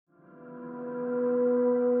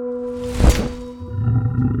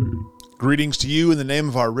Greetings to you in the name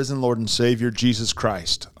of our risen Lord and Savior, Jesus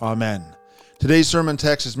Christ. Amen. Today's sermon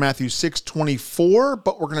text is Matthew 6:24,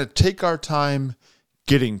 but we're going to take our time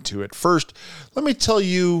getting to it. First, let me tell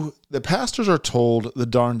you that pastors are told the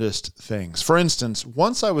darndest things. For instance,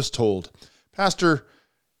 once I was told, Pastor,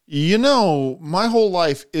 my whole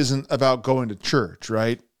life isn't about going to church,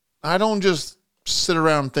 right? I don't just sit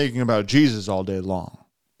around thinking about Jesus all day long.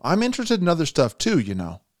 I'm interested in other stuff too,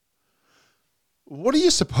 What do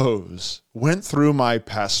you suppose went through my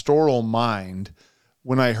pastoral mind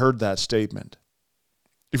when I heard that statement?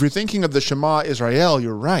 If you're thinking of the Shema Israel,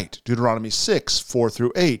 you're right. Deuteronomy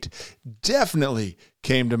 6:4-8 definitely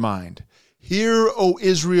came to mind. Hear, O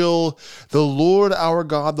Israel, the Lord our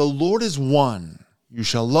God, the Lord is one. You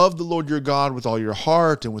shall love the Lord your God with all your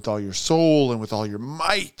heart and with all your soul and with all your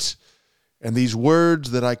might. And these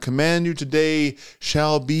words that I command you today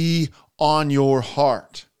shall be on your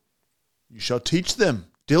heart. You shall teach them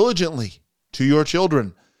diligently to your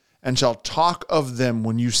children, and shall talk of them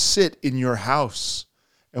when you sit in your house,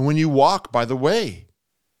 and when you walk by the way,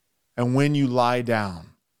 and when you lie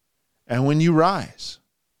down, and when you rise.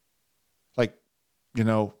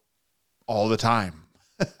 All the time.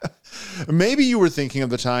 Maybe you were thinking of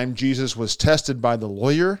the time Jesus was tested by the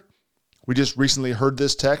lawyer. We just recently heard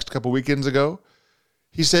this text a couple weekends ago.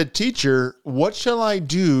 He said, "Teacher, what shall I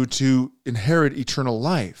do to inherit eternal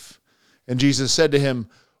life?" And Jesus said to him,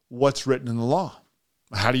 "What's written in the law?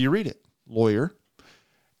 How do you read it, lawyer?"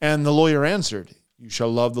 And the lawyer answered, "You shall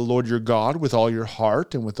love the Lord your God with all your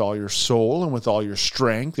heart and with all your soul and with all your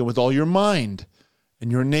strength and with all your mind, and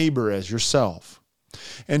your neighbor as yourself."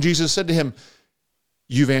 And Jesus said to him,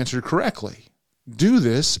 "You've answered correctly. Do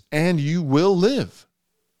this and you will live."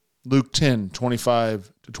 Luke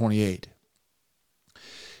 10:25-28.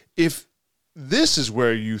 If this is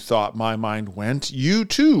where you thought my mind went, you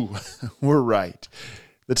too were right.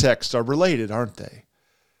 The texts are related, aren't they?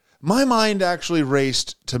 My mind actually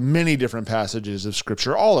raced to many different passages of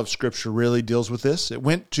Scripture. All of Scripture really deals with this. It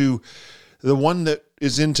went to the one that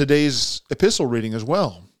is in today's epistle reading as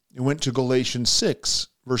well. It went to Galatians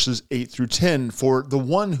 6:8-10. For the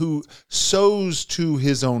one who sows to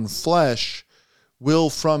his own flesh will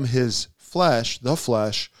from his flesh, the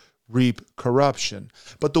flesh, reap corruption.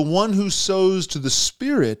 But the one who sows to the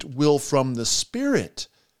Spirit will from the Spirit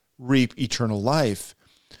reap eternal life.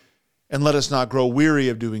 And let us not grow weary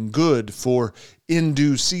of doing good, for in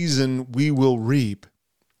due season we will reap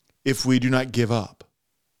if we do not give up.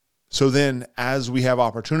 So then, as we have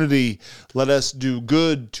opportunity, let us do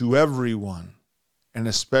good to everyone, and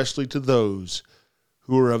especially to those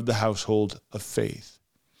who are of the household of faith.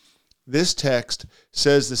 This text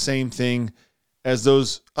says the same thing as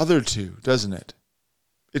those other two, doesn't it?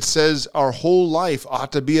 It says our whole life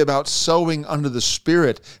ought to be about sowing unto the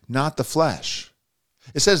Spirit, not the flesh.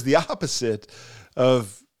 It says the opposite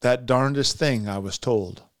of that darndest thing I was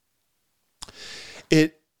told.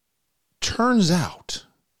 It turns out,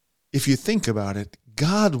 if you think about it,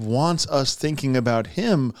 God wants us thinking about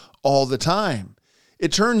Him all the time.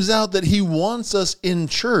 It turns out that He wants us in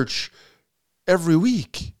church every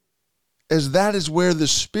week, as that is where the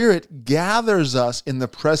Spirit gathers us in the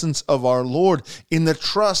presence of our Lord, in the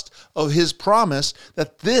trust of His promise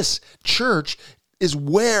that this church is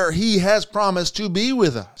where He has promised to be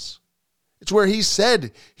with us. It's where He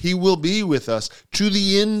said He will be with us to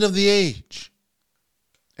the end of the age,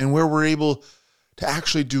 and where we're able to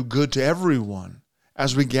actually do good to everyone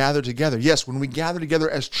as we gather together. Yes, when we gather together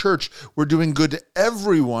as church, we're doing good to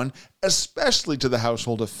everyone, especially to the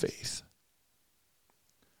household of faith.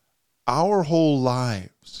 Our whole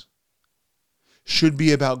lives should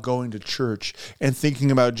be about going to church and thinking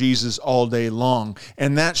about Jesus all day long.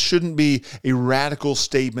 And that shouldn't be a radical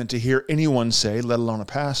statement to hear anyone say, let alone a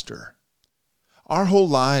pastor. Our whole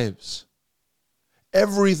lives,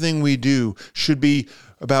 everything we do should be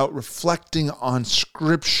about reflecting on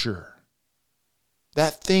Scripture.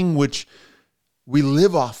 That thing which we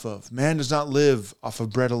live off of. Man does not live off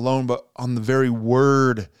of bread alone, but on the very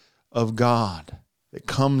word of God that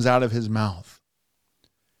comes out of His mouth.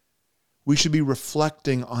 We should be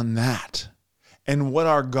reflecting on that and what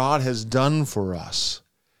our God has done for us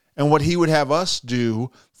and what He would have us do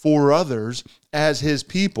for others as His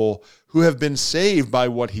people who have been saved by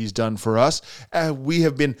what He's done for us. We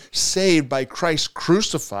have been saved by Christ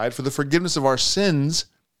crucified for the forgiveness of our sins,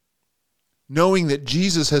 knowing that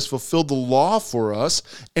Jesus has fulfilled the law for us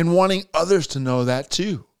and wanting others to know that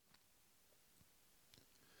too.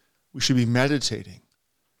 We should be meditating,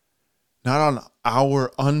 not on our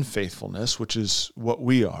unfaithfulness, which is what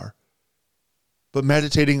we are, but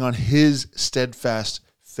meditating on His steadfast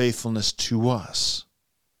faithfulness to us.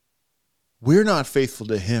 We're not faithful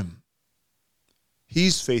to Him.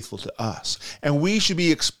 He's faithful to us. And we should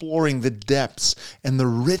be exploring the depths and the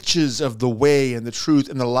riches of the way and the truth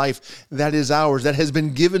and the life that is ours, that has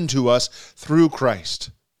been given to us through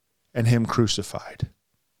Christ and Him crucified.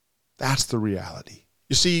 That's the reality.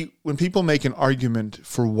 You see, when people make an argument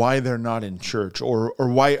for why they're not in church or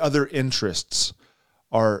why other interests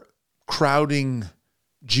are crowding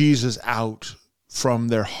Jesus out from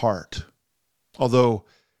their heart, although,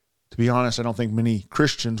 to be honest, I don't think many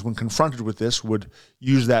Christians, when confronted with this, would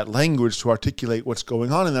use that language to articulate what's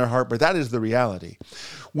going on in their heart, but that is the reality.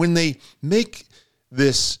 When they make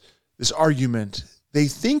this argument, they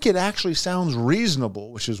think it actually sounds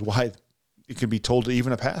reasonable, which is why it can be told to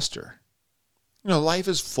even a pastor. Life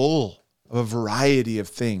is full of a variety of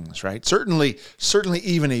things, right? Certainly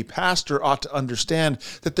even a pastor ought to understand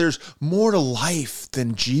that there's more to life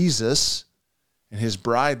than Jesus and His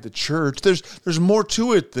bride, the church. There's more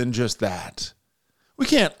to it than just that. We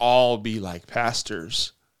can't all be like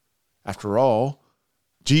pastors. After all,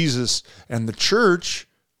 Jesus and the church,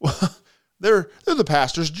 well, they're the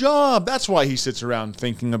pastor's job. That's why he sits around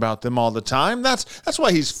thinking about them all the time. That's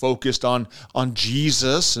why he's focused on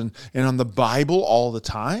Jesus and on the Bible all the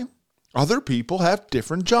time. Other people have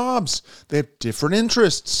different jobs. They have different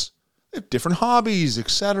interests. They have different hobbies,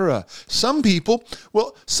 etc. Some people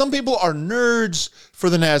are nerds for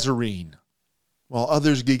the Nazarene, while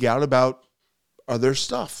others geek out about other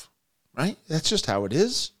stuff, right? That's just how it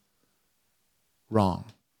is. Wrong.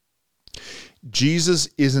 Jesus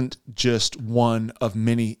isn't just one of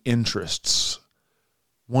many interests,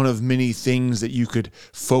 one of many things that you could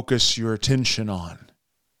focus your attention on.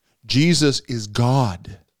 Jesus is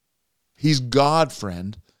God. He's God,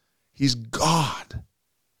 friend. He's God.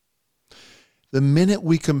 The minute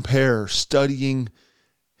we compare studying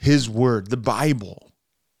His Word, the Bible,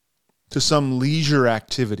 to some leisure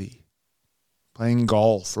activity, playing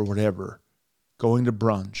golf or whatever, going to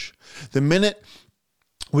brunch, the minute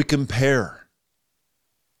we compare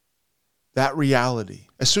that reality,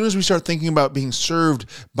 as soon as we start thinking about being served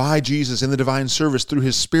by Jesus in the divine service through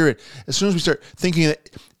His Spirit, as soon as we start thinking that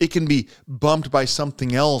it can be bumped by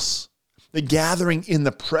something else, the gathering in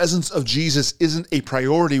the presence of Jesus isn't a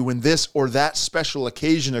priority when this or that special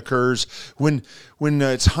occasion occurs, when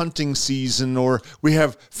it's hunting season or we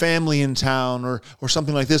have family in town or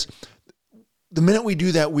something like this. The minute we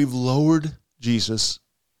do that, we've lowered Jesus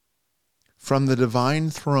from the divine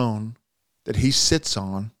throne that He sits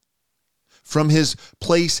on, from His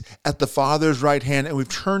place at the Father's right hand, and we've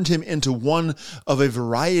turned Him into one of a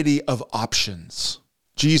variety of options.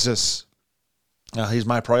 Jesus, He's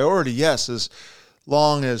my priority, yes, as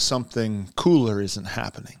long as something cooler isn't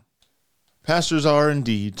happening. Pastors are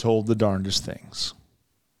indeed told the darndest things.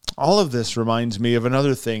 All of this reminds me of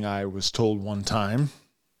another thing I was told one time,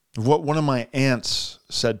 of what one of my aunts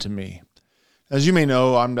said to me. As you may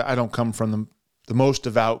know, I don't come from the most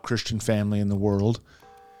devout Christian family in the world.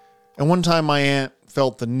 And one time my aunt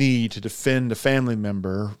felt the need to defend a family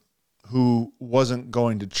member who wasn't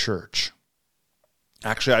going to church.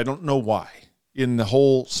 Actually, I don't know why. In the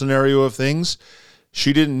whole scenario of things,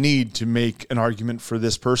 she didn't need to make an argument for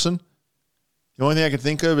this person. The only thing I can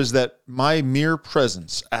think of is that my mere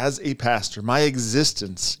presence as a pastor, my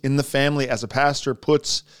existence in the family as a pastor,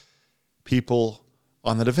 puts people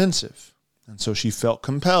on the defensive. And so she felt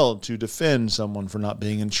compelled to defend someone for not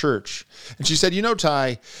being in church. And she said,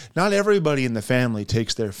 Ty, not everybody in the family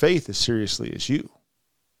takes their faith as seriously as you.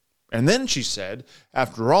 And then she said,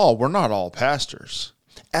 after all, we're not all pastors.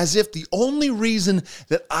 As if the only reason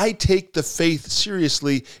that I take the faith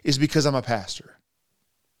seriously is because I'm a pastor.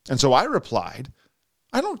 And so I replied,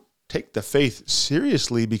 I don't take the faith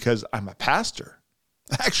seriously because I'm a pastor.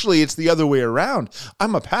 Actually, it's the other way around.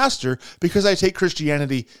 I'm a pastor because I take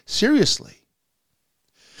Christianity seriously.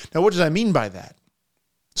 Now, what does I mean by that?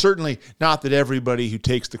 Certainly not that everybody who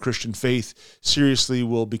takes the Christian faith seriously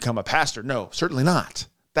will become a pastor. No, certainly not.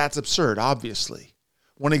 That's absurd, obviously.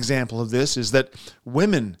 One example of this is that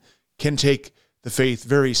women can take the faith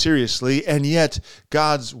very seriously, and yet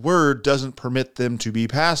God's word doesn't permit them to be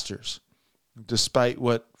pastors, despite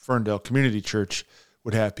what Ferndale Community Church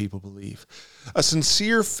would have people believe. A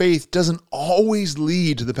sincere faith doesn't always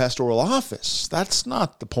lead to the pastoral office. That's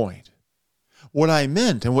not the point. What I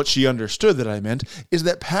meant, and what she understood that I meant, is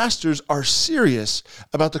that pastors are serious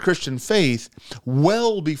about the Christian faith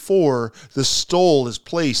well before the stole is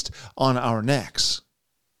placed on our necks.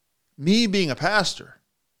 Me being a pastor,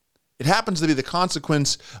 it happens to be the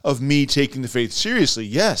consequence of me taking the faith seriously,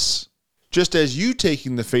 yes. Just as you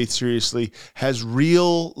taking the faith seriously has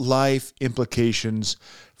real life implications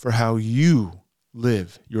for how you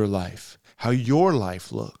live your life, how your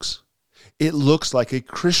life looks. It looks like a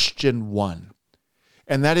Christian one.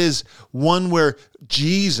 And that is one where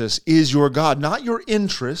Jesus is your God, not your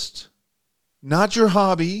interest, not your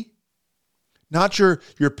hobby, not your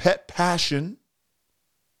pet passion,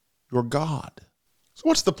 your God. So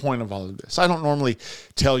what's the point of all of this? I don't normally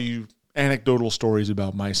tell you anecdotal stories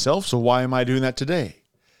about myself, so why am I doing that today?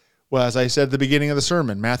 Well, as I said at the beginning of the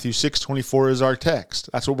sermon, Matthew 6:24 is our text.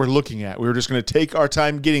 That's what we're looking at. We were just going to take our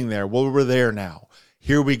time getting there. Well, we're there now.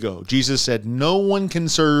 Here we go. Jesus said, "No one can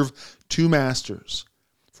serve two masters.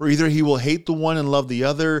 For either he will hate the one and love the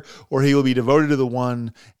other, or he will be devoted to the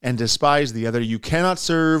one and despise the other. You cannot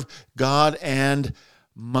serve God and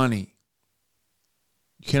money."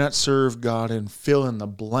 You cannot serve God and fill in the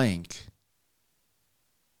blank.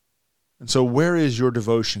 And so where is your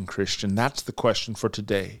devotion, Christian? That's the question for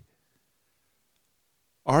today.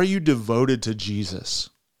 Are you devoted to Jesus?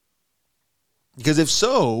 Because if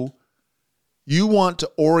so, you want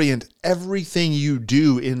to orient everything you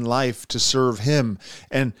do in life to serve him,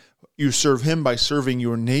 and you serve him by serving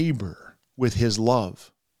your neighbor with his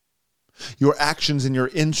love. Your actions and your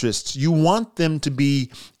interests, you want them to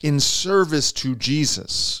be in service to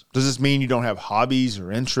Jesus. Does this mean you don't have hobbies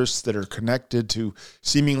or interests that are connected to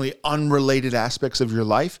seemingly unrelated aspects of your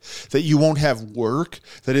life? That you won't have work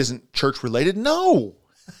that isn't church related? No.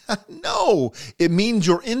 No, it means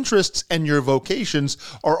your interests and your vocations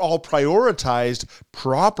are all prioritized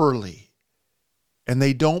properly, and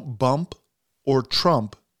they don't bump or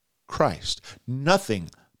trump Christ. Nothing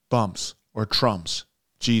bumps or trumps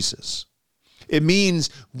Jesus. It means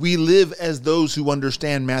we live as those who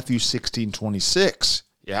understand Matthew 16:26.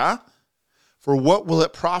 Yeah? For what will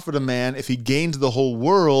it profit a man if he gains the whole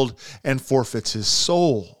world and forfeits his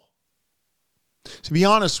soul? So be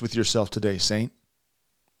honest with yourself today, saint.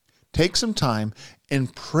 Take some time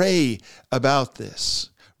and pray about this.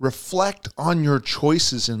 Reflect on your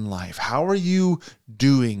choices in life. How are you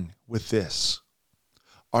doing with this?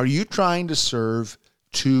 Are you trying to serve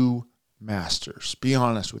two masters? Be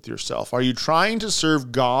honest with yourself. Are you trying to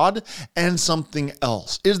serve God and something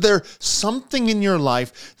else? Is there something in your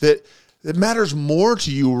life that matters more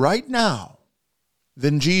to you right now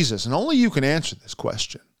than Jesus? And only you can answer this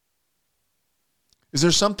question. Is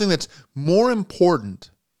there something that's more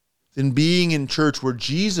important than being in church where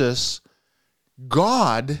Jesus,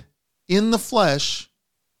 God in the flesh,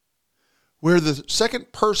 where the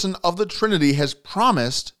second person of the Trinity has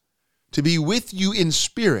promised to be with you in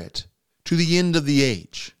spirit to the end of the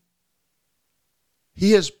age?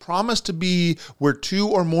 He has promised to be where two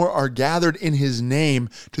or more are gathered in his name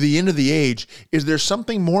to the end of the age. Is there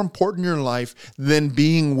something more important in your life than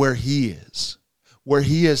being where he is, where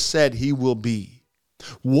he has said he will be?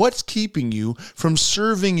 What's keeping you from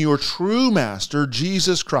serving your true master,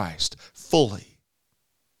 Jesus Christ, fully?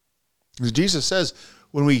 Because Jesus says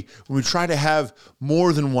when we try to have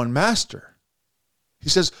more than one master, he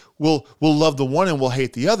says we'll love the one and we'll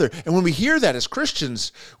hate the other. And when we hear that as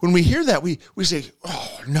Christians, when we hear that, we say,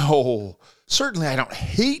 oh, no, certainly I don't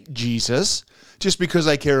hate Jesus just because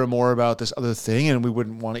I care more about this other thing, and we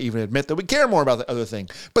wouldn't want to even admit that we care more about the other thing.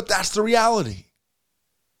 But that's the reality.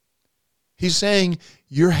 He's saying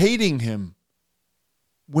you're hating him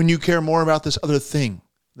when you care more about this other thing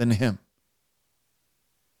than him.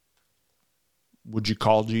 Would you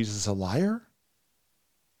call Jesus a liar?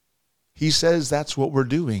 He says that's what we're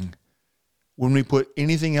doing when we put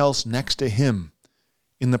anything else next to him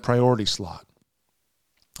in the priority slot.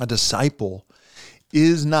 A disciple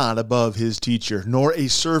is not above his teacher, nor a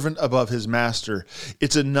servant above his master.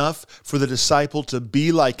 It's enough for the disciple to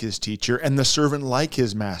be like his teacher and the servant like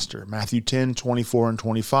his master. Matthew 10:24 and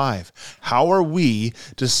 25. How are we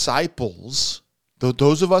disciples,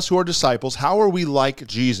 those of us who are disciples, how are we like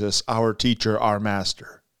Jesus, our teacher, our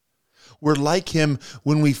master? We're like him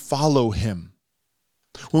when we follow him,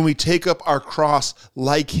 when we take up our cross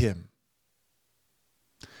like him.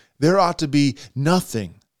 There ought to be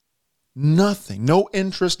nothing, no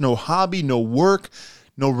interest, no hobby, no work,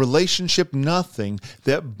 no relationship, nothing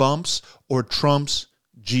that bumps or trumps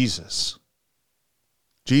Jesus.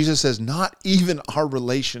 Jesus says, not even our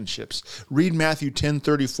relationships. Read Matthew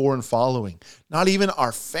 10:34 and following. Not even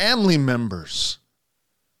our family members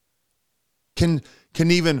can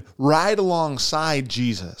even ride alongside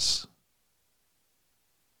Jesus.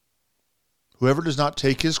 Whoever does not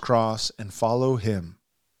take his cross and follow him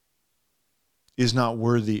is not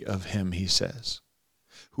worthy of him, he says.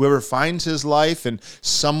 Whoever finds his life in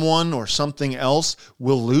someone or something else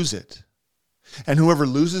will lose it. And whoever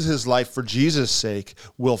loses his life for Jesus' sake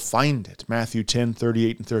will find it. Matthew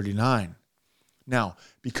 10:38 and 39. Now,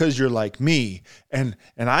 because you're like me, and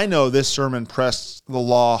I know this sermon pressed the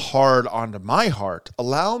law hard onto my heart,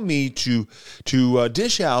 allow me to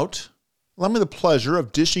dish out allow me the pleasure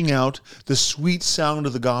of dishing out the sweet sound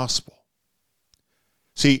of the gospel.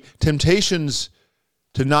 See, temptations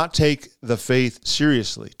to not take the faith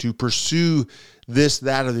seriously, to pursue this,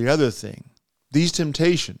 that, or the other thing, these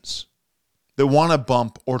temptations that want to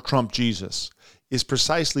bump or trump Jesus is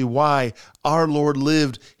precisely why our Lord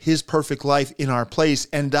lived his perfect life in our place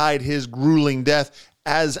and died his grueling death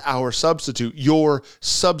as our substitute, your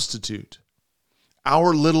substitute.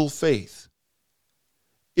 Our little faith,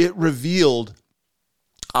 it revealed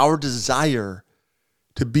our desire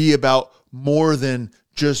to be about more than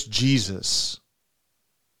just Jesus.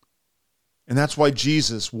 And that's why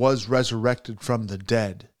Jesus was resurrected from the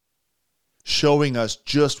dead, showing us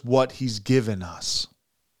just what he's given us.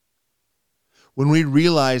 When we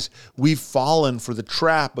realize we've fallen for the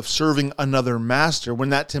trap of serving another master, when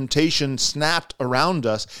that temptation snapped around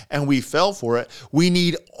us and we fell for it, we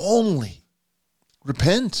need only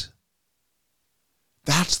repent.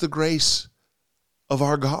 That's the grace of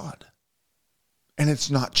our God. And it's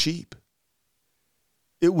not cheap.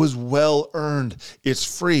 It was well earned.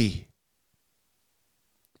 It's free.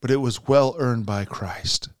 But it was well earned by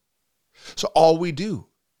Christ. So all we do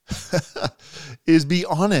is be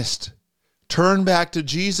honest. Turn back to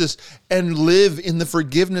Jesus and live in the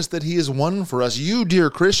forgiveness that he has won for us. You, dear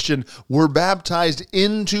Christian, were baptized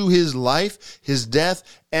into his life, his death,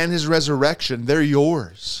 and his resurrection. They're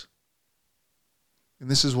yours.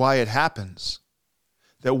 And this is why it happens.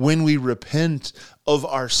 That when we repent of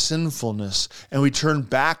our sinfulness and we turn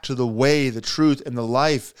back to the way, the truth, and the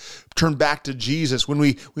life, turn back to Jesus, when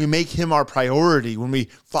we make him our priority, when we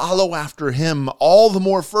follow after him all the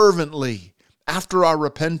more fervently after our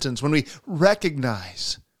repentance, when we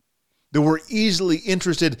recognize that we're easily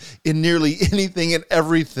interested in nearly anything and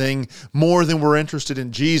everything more than we're interested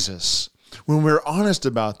in Jesus, when we're honest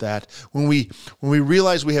about that, when we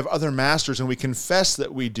realize we have other masters and we confess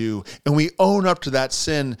that we do, and we own up to that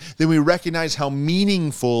sin, then we recognize how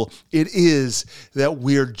meaningful it is that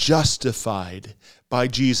we're justified by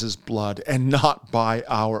Jesus' blood and not by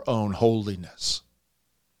our own holiness.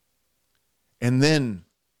 And then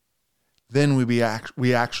we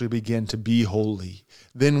actually begin to be holy.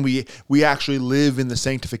 Then we actually live in the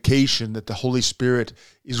sanctification that the Holy Spirit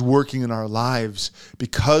is working in our lives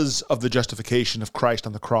because of the justification of Christ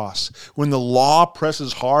on the cross. When the law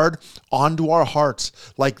presses hard onto our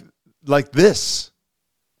hearts like this,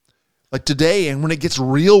 like today, and when it gets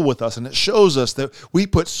real with us and it shows us that we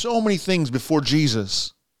put so many things before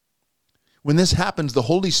Jesus, when this happens, the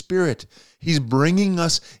Holy Spirit, he's bringing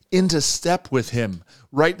us into step with him.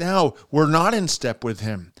 Right now, we're not in step with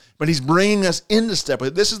him, but he's bringing us into step with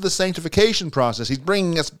him. This is the sanctification process. He's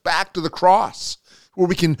bringing us back to the cross where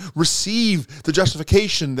we can receive the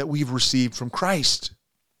justification that we've received from Christ.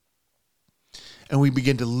 And we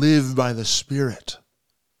begin to live by the Spirit.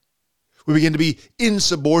 We begin to be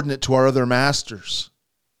insubordinate to our other masters.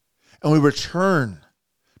 And we return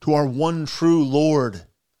to our one true Lord.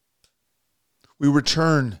 We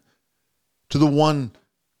return to the one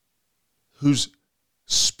whose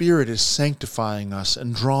Spirit is sanctifying us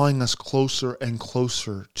and drawing us closer and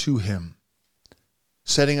closer to him,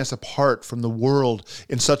 setting us apart from the world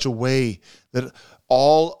in such a way that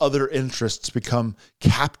all other interests become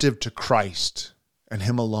captive to Christ and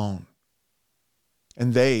him alone.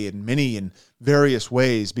 And they, in many and various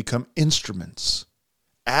ways, become instruments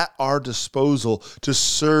at our disposal to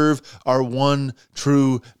serve our one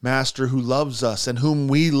true Master who loves us and whom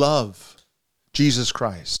we love, Jesus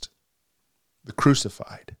Christ, the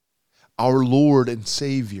crucified, our Lord and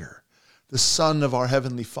Savior, the Son of our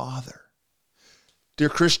Heavenly Father. Dear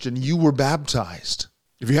Christian, you were baptized.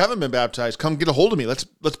 If you haven't been baptized, come get a hold of me. Let's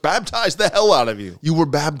baptize the hell out of you. You were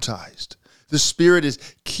baptized. The Spirit is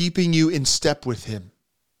keeping you in step with him.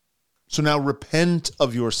 So now repent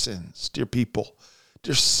of your sins, dear people.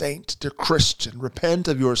 Dear saint, dear Christian, repent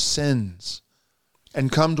of your sins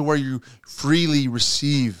and come to where you freely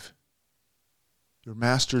receive your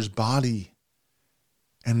Master's body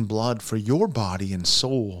and blood for your body and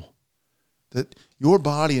soul, that your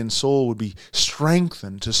body and soul would be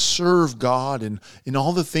strengthened to serve God in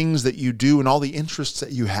all the things that you do and all the interests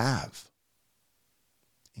that you have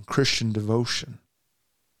in Christian devotion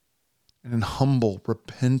and in humble,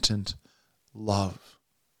 repentant love.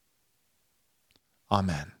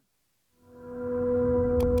 Amen.